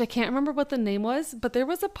 which I can't remember what the name was, but there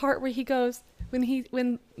was a part where he goes,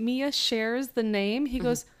 when Mia shares the name, he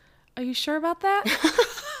goes, are you sure about that?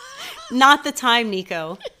 Not the time,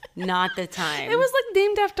 Nico. Not the time. It was like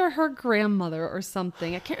named after her grandmother or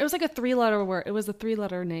something. It was like a 3-letter word. It was a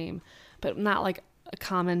 3-letter name, but not like a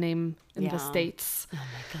common name in the States. Oh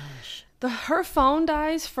my gosh. Her phone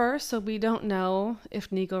dies first, so we don't know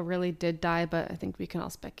if Nico really did die, but I think we can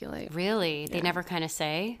all speculate. Really? They never kind of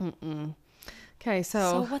say? Okay,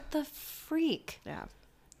 So what the freak? yeah.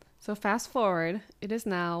 So fast forward, it is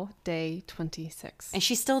now day 26. And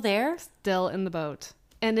she's still there? Still in the boat.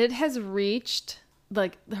 And it has reached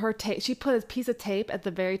like her tape. She put a piece of tape at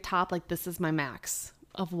the very top, like this is my max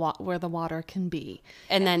of where the water can be.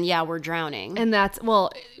 And then, we're drowning. And that's,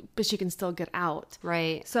 but she can still get out.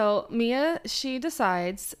 Right. So Mia, she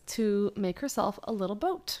decides to make herself a little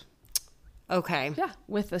boat. Okay. Yeah,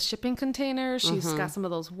 with the shipping container. She's got some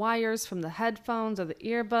of those wires from the headphones or the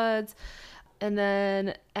earbuds. And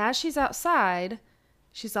then as she's outside,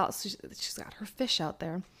 she's got her fish out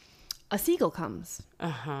there. A seagull comes.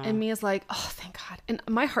 And Mia's like, oh, thank God. And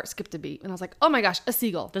my heart skipped a beat. And I was like, oh my gosh, a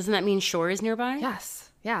seagull. Doesn't that mean shore is nearby? Yes.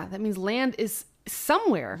 Yeah, that means land is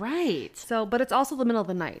somewhere. Right. So, but it's also the middle of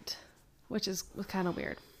the night, which was kind of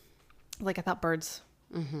weird. Like I thought birds.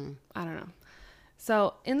 I don't know.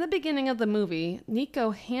 So in the beginning of the movie,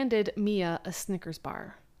 Nico handed Mia a Snickers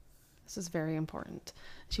bar. This is very important.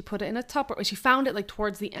 She put it in a Tupperware. She found it like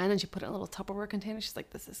towards the end, and she put it in a little Tupperware container. She's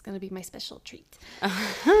like, this is going to be my special treat.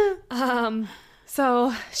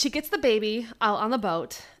 So she gets the baby out on the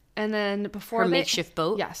boat. And then before her makeshift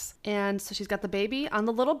boat? Yes. And so she's got the baby on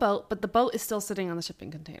the little boat, but the boat is still sitting on the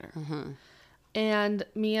shipping container. And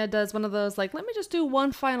Mia does one of those, like, let me just do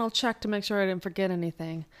one final check to make sure I didn't forget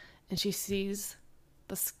anything. And she sees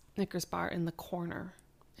the Snickers bar in the corner.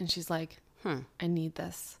 And she's like, I need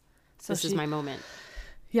this. So this is my moment.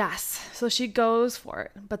 Yes. So she goes for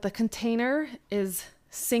it. But the container is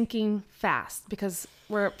sinking fast because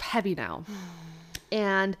we're heavy now.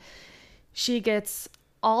 And she gets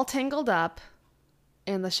all tangled up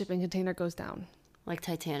and the shipping container goes down. Like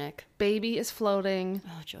Titanic. Baby is floating.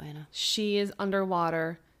 Oh, Joanna. She is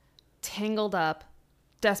underwater, tangled up,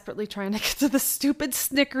 desperately trying to get to the stupid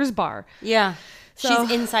Snickers bar. Yeah. So,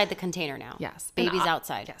 she's inside the container now. Yes. Baby's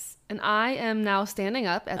outside. Yes. And I am now standing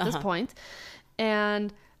up at this point,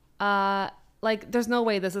 and like there's no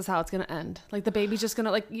way this is how it's going to end. Like the baby's just going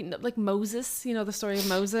to like Moses, the story of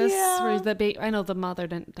Moses, where the baby, I know the mother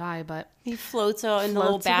didn't die, but he floats out in the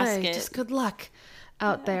little basket. Away. Just good luck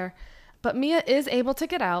out there. But Mia is able to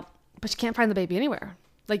get out, but she can't find the baby anywhere.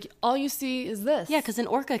 Like all you see is this. Yeah, because an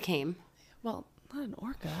orca came. Well, not an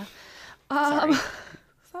orca. Sorry.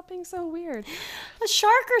 Stop being so weird. A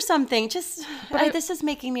shark or something. Just this is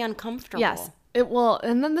making me uncomfortable. Yes. It will.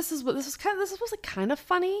 And then this was like kind of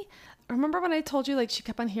funny. Remember when I told you like she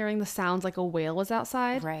kept on hearing the sounds like a whale was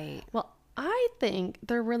outside? Right. Well, I think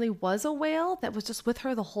there really was a whale that was just with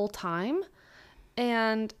her the whole time.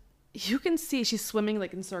 And you can see she's swimming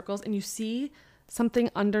like in circles, and you see something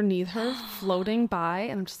underneath her floating by,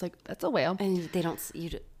 and I'm just like, that's a whale. And they don't.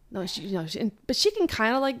 No, but she can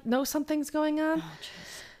kind of like know something's going on. Oh,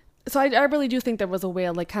 jeez. So I really do think there was a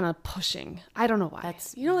whale like kind of pushing. I don't know why.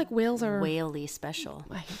 That's like whales are... whaley special.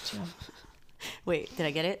 I hate you. Wait, did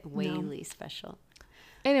I get it? Whaley special.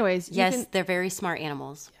 Anyways. Yes, they're very smart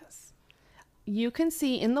animals. Yes. You can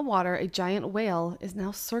see in the water a giant whale is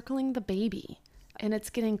now circling the baby. And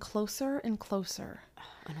it's getting closer and closer.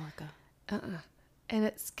 An orca. And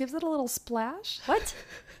it gives it a little splash. What?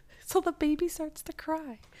 So the baby starts to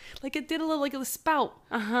cry. Like it did a little, like a spout.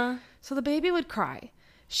 Uh-huh. So the baby would cry.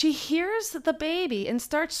 She hears the baby and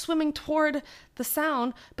starts swimming toward the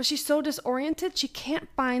sound, but she's so disoriented, she can't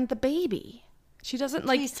find the baby. She doesn't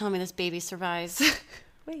like... Please tell me this baby survives.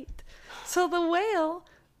 Wait. So the whale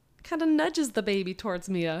kind of nudges the baby towards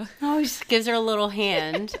Mia. Oh, he just gives her a little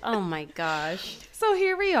hand. Oh my gosh. So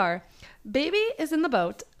here we are. Baby is in the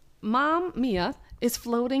boat. Mom, Mia, is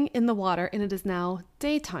floating in the water, and it is now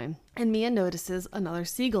daytime. And Mia notices another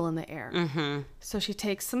seagull in the air. Mm-hmm. So she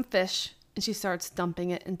takes some fish and she starts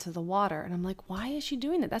dumping it into the water. And I'm like, why is she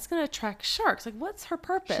doing that? That's going to attract sharks. Like, what's her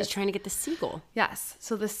purpose? She's trying to get the seagull. Yes.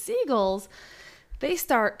 So the seagulls, they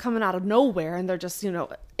start coming out of nowhere, and they're just, in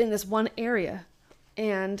this one area.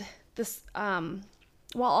 And this, while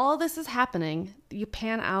all this is happening, you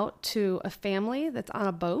pan out to a family that's on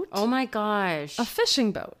a boat. Oh my gosh. A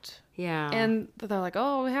fishing boat. Yeah. And they're like,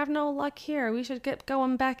 oh, we have no luck here. We should get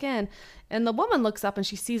going back in. And the woman looks up and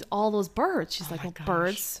she sees all those birds. She's like, well,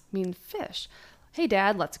 birds mean fish. Hey,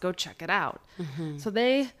 Dad, let's go check it out. Mm-hmm. So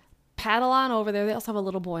they paddle on over there. They also have a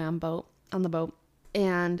little boy on the boat.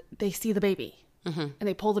 And they see the baby. Mm-hmm. And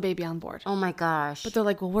they pull the baby on board. Oh my gosh. But they're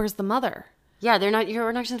like, well, where's the mother? Yeah, you're not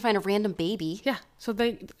going to find a random baby. Yeah. So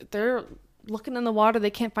they're looking in the water. They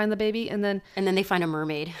can't find the baby. And then they find a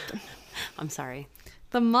mermaid. I'm sorry.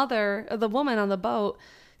 The woman on the boat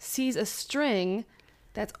sees a string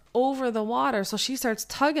that's over the water. So she starts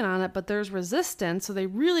tugging on it, but there's resistance. So they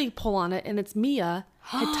really pull on it. And it's Mia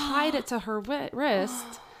had tied it to her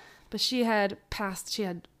wrist, but she had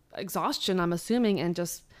exhaustion, I'm assuming, and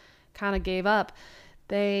just kind of gave up.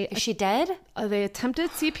 Is she dead? They attempted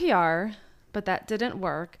CPR, but that didn't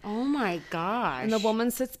work. Oh my gosh. And the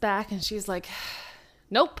woman sits back and she's like,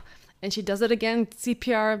 nope. And she does it again.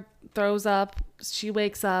 CPR, throws up. She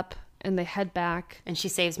wakes up and they head back. And she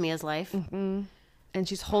saves Mia's life. Mm-hmm. And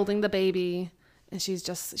she's holding the baby. And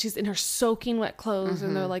she's in her soaking wet clothes. Mm-hmm.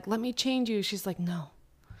 And they're like, let me change you. She's like, no.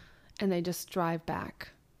 And they just drive back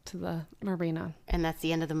to the marina. And that's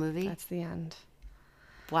the end of the movie? That's the end.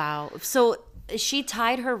 Wow. So she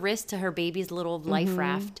tied her wrist to her baby's little life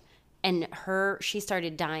raft. And she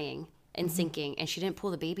started dying and sinking, and she didn't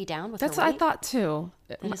pull the baby down with her weight? That's what I thought too.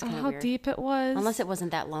 That is kind of how weird. Deep it was. Unless it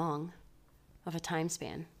wasn't that long of a time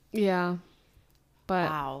span. Yeah. But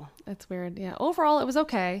wow. That's weird. Yeah. Overall, it was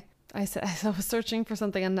okay. I was searching for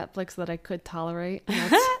something on Netflix that I could tolerate.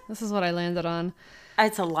 And this is what I landed on.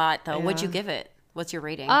 It's a lot, though. Yeah. What'd you give it? What's your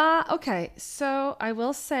rating? Okay. So I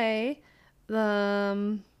will say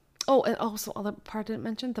and also other part I didn't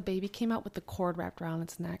mention, the baby came out with the cord wrapped around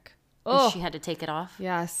its neck. Oh, she had to take it off?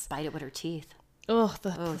 Yes. Bite it with her teeth. Oh, the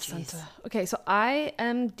placenta. Geez. Okay, so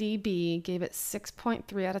IMDb gave it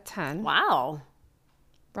 6.3 out of 10. Wow.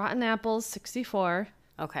 Rotten Apples, 64.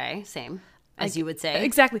 Okay, same. As you would say.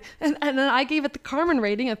 Exactly. And then I gave it the Carmen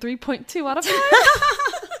rating, a 3.2 out of 5.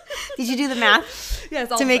 Did you do the math? Yes.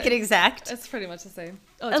 To make it exact? It's pretty much the same.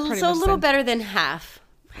 So a little better than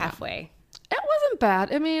halfway. It wasn't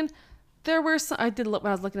bad. I mean, there were some, I did look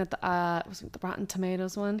when I was looking at was it the Rotten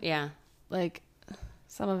Tomatoes one? Yeah. Like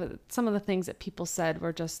some of the things that people said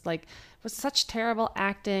were just like, it was such terrible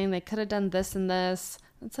acting. They could have done this and this.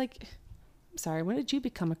 It's like, I'm sorry, when did you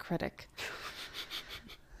become a critic?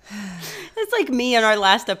 It's like me in our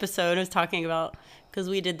last episode was talking about, because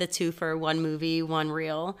we did the 2 for 1 movie, 1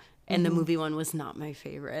 reel, and the movie one was not my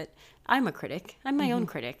favorite. I'm a critic. I'm my own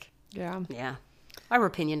critic. Yeah. Yeah. Our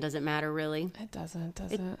opinion doesn't matter, really. It doesn't.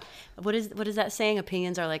 What is that saying?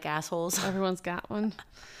 Opinions are like assholes. Everyone's got one.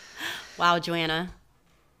 Wow, Joanna.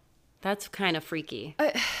 That's kind of freaky.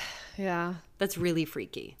 Yeah. That's really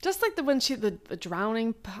freaky. Just like the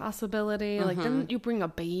drowning possibility. Like, didn't you bring a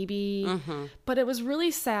baby? Mm-hmm. But it was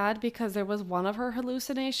really sad because there was one of her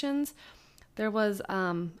hallucinations. There was,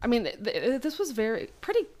 this was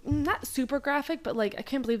pretty, not super graphic, but like, I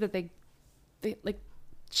can't believe that they like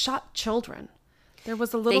shot children. There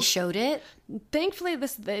was a little. They showed it? Thankfully,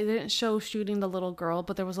 they didn't show shooting the little girl,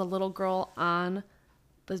 but there was a little girl on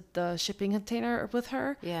the shipping container with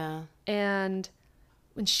her. Yeah. And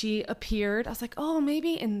when she appeared, I was like, oh,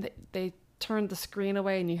 maybe. And they turned the screen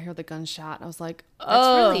away and you hear the gunshot. And I was like, oh.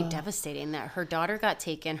 That's really devastating that her daughter got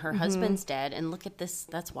taken, her husband's dead, and look at this.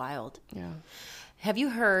 That's wild. Yeah. Have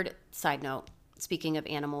you heard, side note, speaking of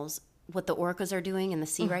animals, what the orcas are doing in the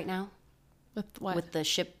sea right now? With what? With the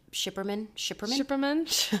shippermen? Shippermen?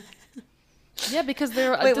 Yeah, because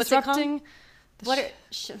they're Wait, what's it disrupting. called? What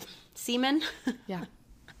are seamen? Yeah.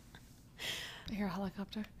 I hear a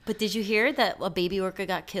helicopter. But did you hear that a baby orca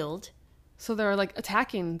got killed? So they're like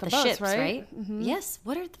attacking the boats, ships, right? Mm-hmm. Yes.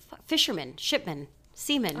 What are the fishermen, shipmen,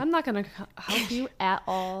 seamen? I'm not going to help you at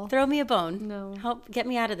all. Throw me a bone. No. Help get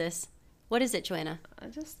me out of this. What is it, Joanna? I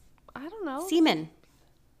don't know. Seamen.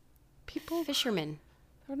 People, Fishermen.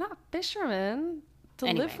 they're not fishermen.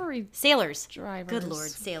 Anyway, Delivery sailors. drivers. Good Lord,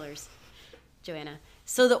 sailors. Joanna.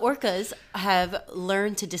 So the orcas have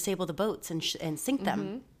learned to disable the boats and sink them.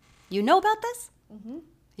 Mm-hmm. You know about this? Mm-hmm.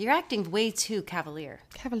 You're acting way too cavalier.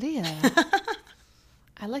 Cavalier.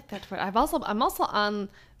 I like that word. I'm also on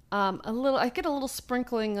a little. I get a little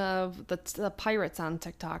sprinkling of the pirates on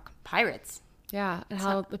TikTok. Pirates. Yeah, and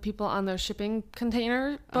how the people on those shipping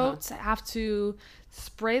container boats have to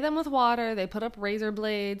spray them with water. They put up razor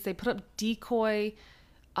blades. They put up decoy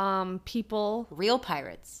people. Real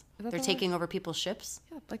pirates. that They're the taking over people's ships.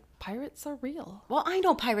 Yeah, like pirates are real. Well, I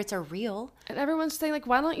know pirates are real. And everyone's saying like,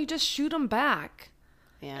 why don't you just shoot them back?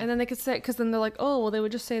 Yeah. And then they could say, because then they're like, oh, well, they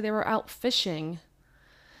would just say they were out fishing.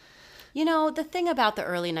 You know, the thing about the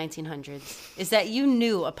early 1900s is that you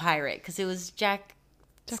knew a pirate because it was Jack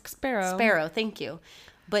Sparrow. Sparrow, thank you.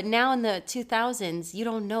 But now in the 2000s, you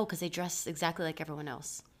don't know because they dress exactly like everyone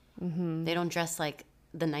else. Mm-hmm. They don't dress like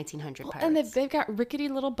the 1900 pirates. And they've got rickety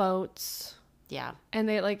little boats. Yeah. And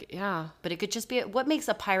they like, yeah. But it could just be, what makes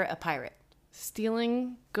a pirate?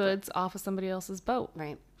 Stealing goods off of somebody else's boat.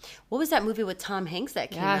 Right. What was that movie with Tom Hanks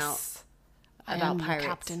that came out about I am pirates? The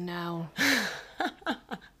captain now.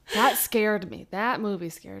 That scared me. That movie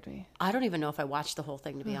scared me. I don't even know if I watched the whole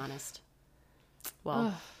thing, to be honest.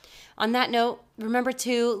 Well, on that note, remember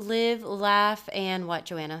to live, laugh, and what,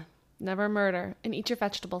 Joanna? Never murder. And eat your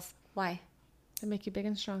vegetables. Why? They make you big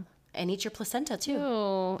and strong. And eat your placenta, too.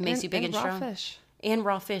 Ew. It makes you big and raw strong. Fish. And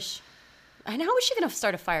raw fish. And how was she going to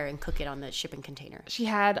start a fire and cook it on the shipping container? She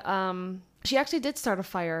had, she actually did start a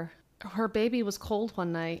fire. Her baby was cold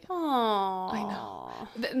one night. Oh, I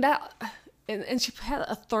know. And she had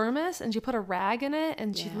a thermos and she put a rag in it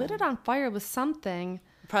and she lit it on fire with something.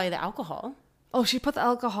 Probably the alcohol. Oh, she put the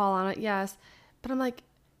alcohol on it, yes. But I'm like,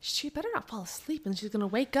 she better not fall asleep and she's going to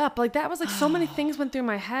wake up. Like, that was like so many things went through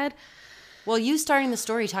my head. Well, you starting the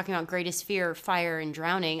story talking about greatest fear, fire and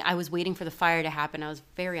drowning. I was waiting for the fire to happen. I was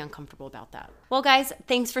very uncomfortable about that. Well, guys,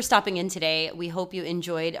 thanks for stopping in today. We hope you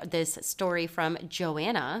enjoyed this story from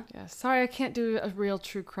Joanna. Yeah, sorry, I can't do a real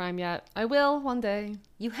true crime yet. I will one day.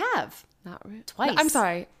 You have. Not really. Twice. No, I'm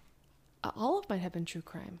sorry. All of mine have been true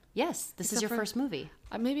crime. Yes, this is your first movie.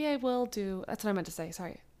 Maybe I will do. That's what I meant to say.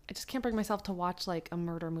 Sorry. I just can't bring myself to watch like a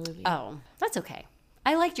murder movie. Oh, that's okay.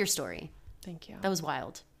 I liked your story. Thank you. That was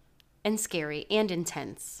wild and scary and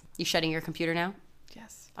intense. You shutting your computer now?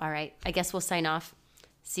 Yes. All right. I guess we'll sign off.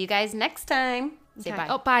 See you guys next time. Say Okay. bye.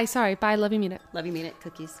 Oh, bye. Sorry. Bye. Love you. Mean it. Love you, mean it.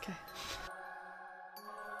 Cookies. Okay.